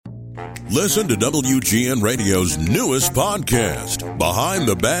Listen to WGN Radio's newest podcast, Behind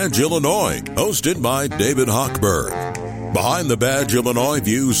the Badge Illinois, hosted by David Hochberg. Behind the Badge Illinois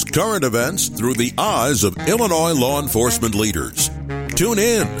views current events through the eyes of Illinois law enforcement leaders. Tune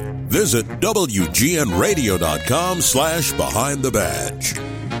in. Visit WGNRadio.com/Behind the Badge.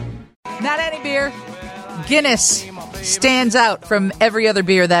 Not any beer. Guinness stands out from every other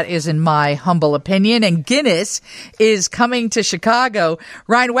beer, that is in my humble opinion. And Guinness is coming to Chicago.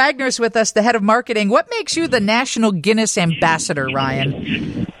 Ryan Wagner's with us, the head of marketing. What makes you the National Guinness Ambassador,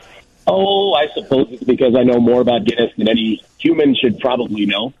 Ryan? Oh, I suppose it's because I know more about Guinness than any human should probably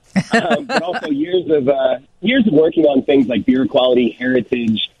know. But also years of working on things like beer quality,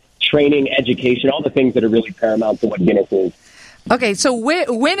 heritage, training, education, all the things that are really paramount to what Guinness is. Okay, so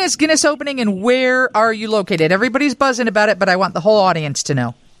when is Guinness opening and where are you located? Everybody's buzzing about it, but I want the whole audience to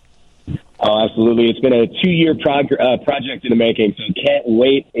know. Oh, absolutely. It's been a 2-year project in the making, so can't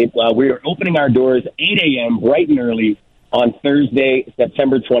wait. We are opening our doors 8 a.m. bright and early on Thursday,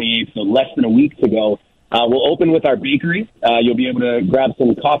 September 28th, so less than a week to go. We'll open with our bakery. You'll be able to grab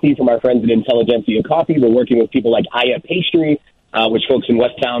some coffee from our friends at Intelligentsia Coffee. We're working with people like Aya Pastry, which folks in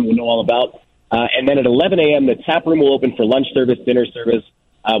Westtown will know all about. And then at 11 a.m., the tap room will open for lunch service, dinner service.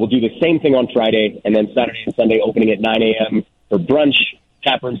 We'll do the same thing on Friday, and then Saturday and Sunday opening at 9 a.m. for brunch,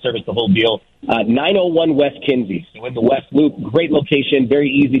 tap room service, the whole deal. 901 West Kinsey, so in the West Loop. Great location, very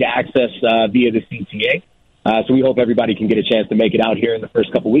easy to access via the CTA. So we hope everybody can get a chance to make it out here in the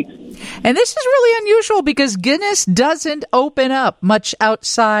first couple weeks. And this is really unusual because Guinness doesn't open up much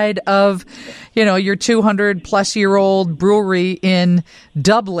outside of, your 200-plus-year-old brewery in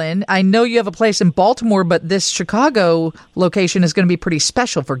Dublin. I know you have a place in Baltimore, but this Chicago location is going to be pretty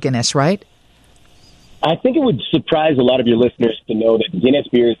special for Guinness, right? I think it would surprise a lot of your listeners to know that Guinness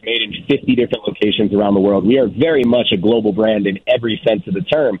beer is made in 50 different locations around the world. We are very much a global brand in every sense of the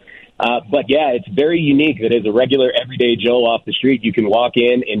term. But yeah, it's very unique that as a regular everyday Joe off the street, you can walk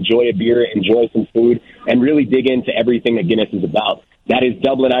in, enjoy a beer, enjoy some food, and really dig into everything that Guinness is about. That is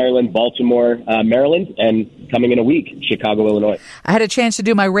Dublin, Ireland, Baltimore, Maryland, and coming in a week, Chicago, Illinois. I had a chance to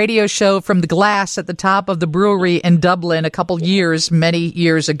do my radio show from the glass at the top of the brewery in Dublin many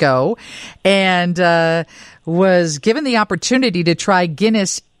years ago, and was given the opportunity to try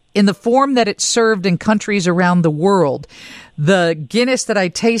Guinness in the form that it's served in countries around the world. The Guinness that I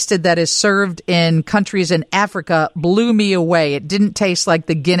tasted that is served in countries in Africa blew me away. It didn't taste like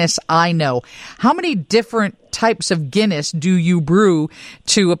the Guinness I know. How many different types of Guinness do you brew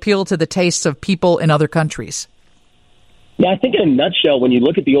to appeal to the tastes of people in other countries? Yeah, I think in a nutshell, when you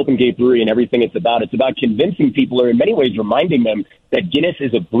look at the Open Gate Brewery and everything it's about convincing people, or in many ways reminding them, that Guinness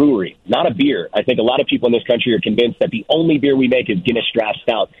is a brewery, not a beer. I think a lot of people in this country are convinced that the only beer we make is Guinness Draft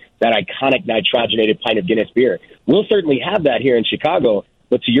Stout, that iconic nitrogenated pint of Guinness beer. We'll certainly have that here in Chicago,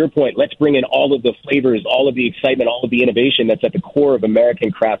 but to your point, let's bring in all of the flavors, all of the excitement, all of the innovation that's at the core of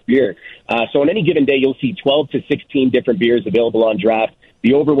American craft beer. So on any given day, you'll see 12 to 16 different beers available on draft.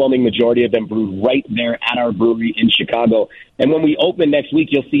 The overwhelming majority of them brewed right there at our brewery in Chicago. And when we open next week,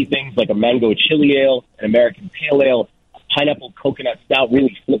 you'll see things like a mango chili ale, an American pale ale, a pineapple coconut stout,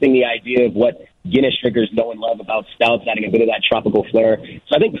 really flipping the idea of what Guinness drinkers know and love about stouts, adding a bit of that tropical flair.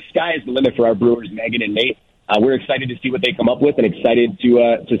 So I think the sky is the limit for our brewers, Megan and Nate. We're excited to see what they come up with and excited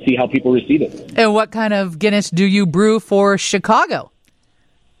to see how people receive it. And what kind of Guinness do you brew for Chicago?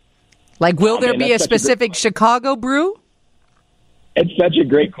 Like, will there be a specific Chicago brew? It's such a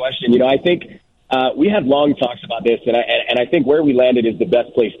great question. I think we had long talks about this, and I think where we landed is the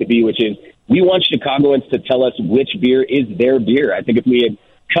best place to be, which is we want Chicagoans to tell us which beer is their beer. I think if we had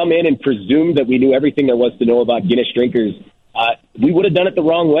come in and presumed that we knew everything there was to know about Guinness drinkers, we would have done it the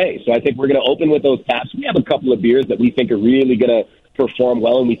wrong way. So I think we're going to open with those taps. We have a couple of beers that we think are really going to perform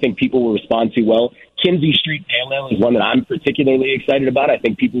well, and we think people will respond to well. Kinsey Street Pale Ale is one that I'm particularly excited about. I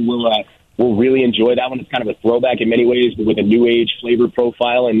think people will really enjoy that one. It's kind of a throwback in many ways, but with a new age flavor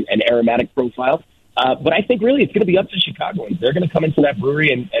profile and aromatic profile. But I think really it's going to be up to Chicagoans. They're going to come into that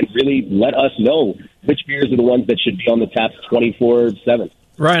brewery and really let us know which beers are the ones that should be on the taps 24/7.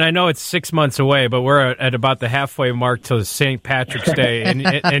 Ryan, I know it's 6 months away, but we're at about the halfway mark to St. Patrick's Day,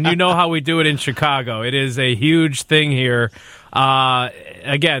 and you know how we do it in Chicago. It is a huge thing here.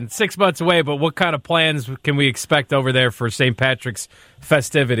 Again, 6 months away, but what kind of plans can we expect over there for St. Patrick's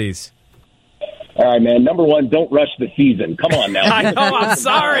festivities? All right, man. Number one, don't rush the season. Come on now. I know, I'm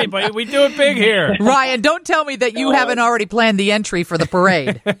sorry, but we do it big here. Ryan, don't tell me that you haven't already planned the entry for the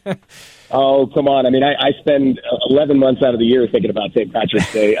parade. Oh, come on. I mean, I spend 11 months out of the year thinking about St.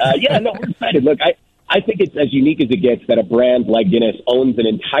 Patrick's Day. We're excited. Look, I think it's as unique as it gets that a brand like Guinness owns an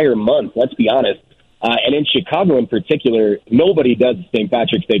entire month, let's be honest, And in Chicago in particular, nobody does St.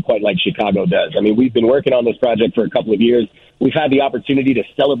 Patrick's Day quite like Chicago does. I mean, we've been working on this project for a couple of years. We've had the opportunity to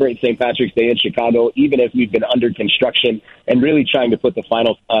celebrate St. Patrick's Day in Chicago, even as we've been under construction and really trying to put the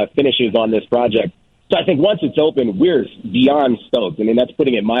final finishes on this project. So I think once it's open, we're beyond stoked. I mean, that's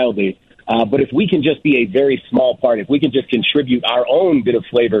putting it mildly. But if we can just be a very small part, if we can just contribute our own bit of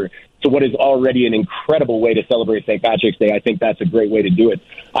flavor to what is already an incredible way to celebrate St. Patrick's Day, I think that's a great way to do it.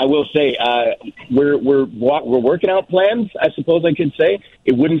 I will say we're working out plans, I suppose I could say.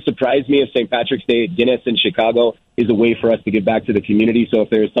 It wouldn't surprise me if St. Patrick's Day at Guinness in Chicago is a way for us to give back to the community. So if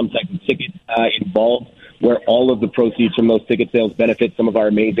there is some type of ticket involved where all of the proceeds from those ticket sales benefit some of our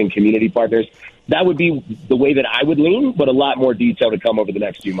amazing community partners, that would be the way that I would lean, but a lot more detail to come over the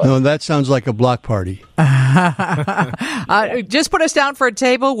next few months. No, that sounds like a block party. Just put us down for a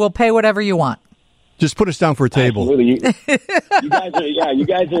table. We'll pay whatever you want. Just put us down for a table. Absolutely. You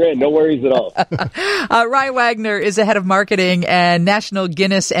guys are in. No worries at all. Ryan Wagner is the head of marketing and National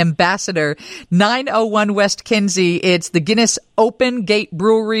Guinness Ambassador, 901 West Kinsey. It's the Guinness Open Gate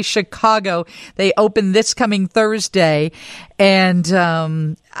Brewery, Chicago. They open this coming Thursday. And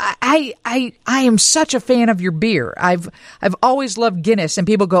I am such a fan of your beer. I've always loved Guinness, and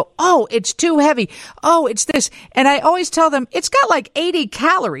people go, "Oh, it's too heavy. Oh, it's this." And I always tell them it's got like 80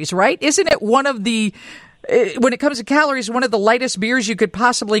 calories, right? Isn't it one of the, when it comes to calories, one of the lightest beers you could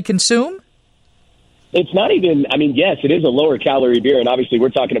possibly consume? It's not even, I mean, yes, it is a lower calorie beer, and obviously we're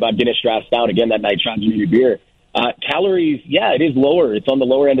talking about Guinness Draft Stout, again, that nitrogenated beer. Calories, yeah, it is lower. It's on the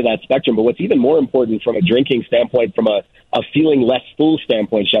lower end of that spectrum. But what's even more important from a drinking standpoint, from a feeling less full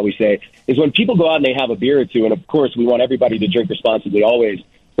standpoint, shall we say, is when people go out and they have a beer or two, and of course we want everybody to drink responsibly always,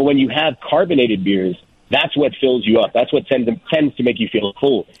 but when you have carbonated beers, that's what fills you up. That's what tends to make you feel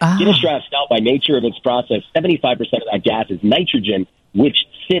full. Guinness Draft Stout, by nature of its process, 75% of that gas is nitrogen, which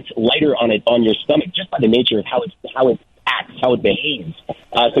sits lighter on your stomach just by the nature of how it acts, how it behaves.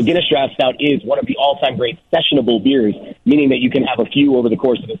 So Guinness Draft Stout is one of the all-time great sessionable beers, meaning that you can have a few over the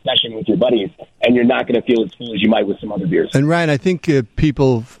course of a session with your buddies, and you're not going to feel as full as you might with some other beers. And Ryan, I think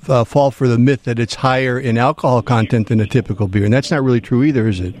people fall for the myth that it's higher in alcohol content than a typical beer, and that's not really true either,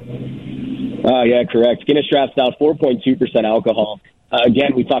 is it? Yeah, correct. Guinness Draft Stout, 4.2% alcohol.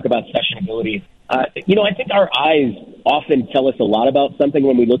 Again, we talk about sessionability. I think our eyes often tell us a lot about something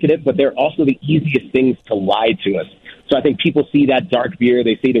when we look at it, but they're also the easiest things to lie to us. So I think people see that dark beer,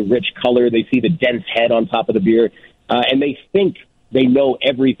 they see the rich color, they see the dense head on top of the beer, and they think they know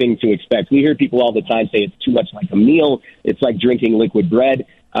everything to expect. We hear people all the time say it's too much like a meal, it's like drinking liquid bread.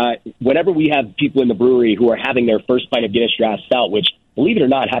 Whenever we have people in the brewery who are having their first pint of Guinness Draft Stout, which, believe it or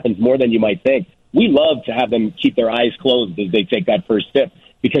not, happens more than you might think, we love to have them keep their eyes closed as they take that first sip,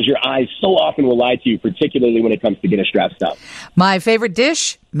 because your eyes so often will lie to you, particularly when it comes to Guinness Draft Stout. My favorite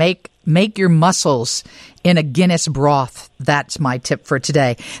dish, make your mussels in a Guinness broth. That's my tip for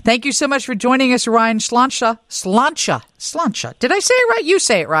today. Thank you so much for joining us, Ryan Sláinte. Sláinte. Did I say it right? You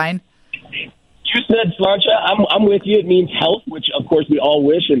say it, Ryan. You said Sláinte. I'm with you. It means health, which, of course, we all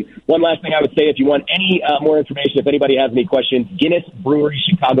wish. And one last thing I would say, if you want any more information, if anybody has any questions,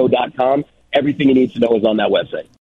 GuinnessBreweryChicago.com. Everything you need to know is on that website.